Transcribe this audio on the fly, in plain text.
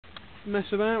mess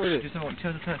about with it. Just tell me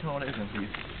what it is then, please.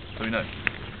 So we know.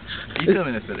 Are you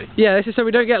filming this, Billy? Yeah, this is so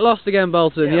we don't get lost again,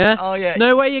 Bolton, yeah? Oh, yeah.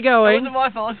 Know where you're going? It wasn't my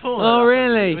fault at all. Oh,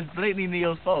 really? It was blatantly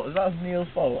Neil's fault. That was Neil's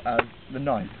fault as the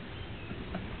knife.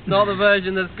 Not the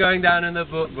version that's going down in the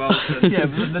book, Bolton. Yeah,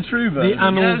 but the true version. The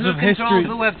annals of history.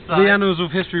 The annals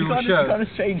of history will show. You can't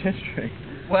just change history.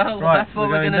 Well, that's what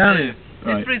we're going to do.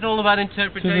 Right. History's all about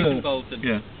interpretation, Bolton.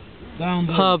 Yeah. Down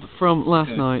the Pub from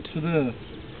last night. to there.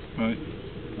 Right.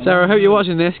 Sarah, I hope you're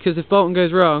watching this, because if Bolton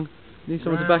goes wrong, we need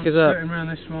someone to back us up. Skirting around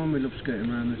this one, we love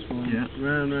skirting around this one. Yeah.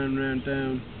 Round,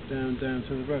 down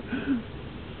to the road.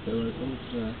 So it's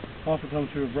there. Half a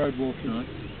kilometre of road walking. Right.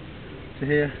 To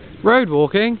here. Road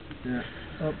walking? Yeah.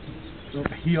 Up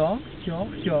here.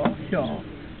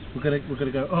 We're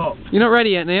gonna go up. You're not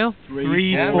ready yet, Neil?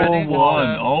 3, Yeah, 4, ready.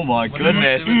 1. Oh my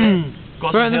goodness.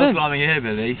 Got Right some in the hill bin. climbing here,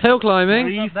 Billy. Hill climbing?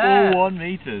 3, 4, 1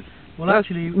 metres. Well, That's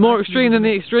actually, more extreme than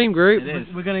the extreme group. It is.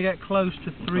 we're going to get close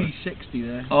to 360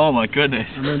 there, Oh my goodness.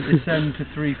 and then descend to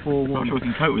 341. Not sure we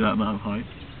can cope with that amount of height.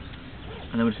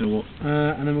 And then we're just going to walk.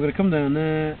 And then we're going to come down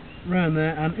there, round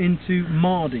there, and into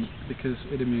Mardy, because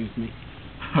it amused me.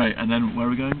 Right, and then where are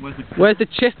we going? Where's the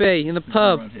chippy in the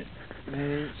pub? Around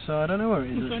here. So I don't know where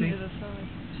it is actually.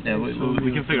 Yeah,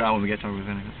 we can figure it out when we get to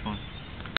everything, that's fine.